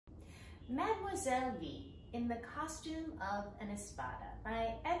Mademoiselle in the costume of an Espada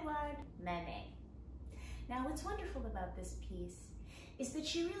by Édouard Manet. Now, what's wonderful about this piece is that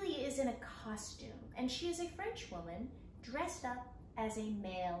she really is in a costume, and she is a French woman dressed up as a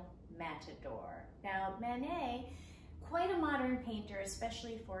male matador. Now, Manet, quite a modern painter,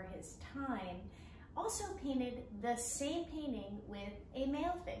 especially for his time, also painted the same painting with a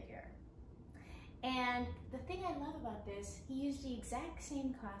male figure. And the thing I love about this, he used the exact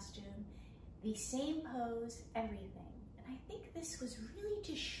same costume, the same pose, everything. And I think this was really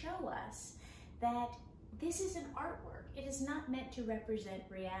to show us that this is an artwork. It is not meant to represent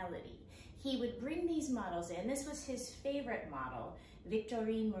reality. He would bring these models in. This was his favorite model,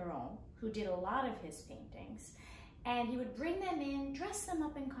 Victorine Meurent, who did a lot of his paintings. And he would bring them in, dress them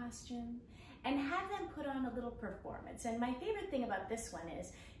up in costume, and have them put on a little performance. And my favorite thing about this one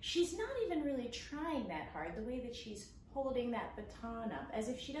is she's not even really trying that hard, the way that she's holding that baton up, as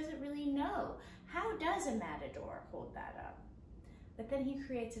if she doesn't really know. How does a matador hold that up? But then he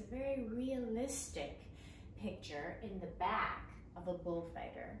creates a very realistic picture in the back of a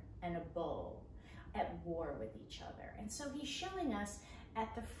bullfighter and a bull at war with each other. And so he's showing us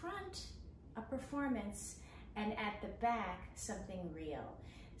at the front a performance and at the back something real,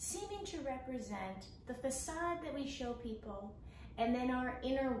 seeming to represent the facade that we show people and then our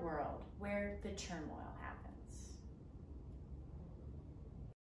inner world where the turmoil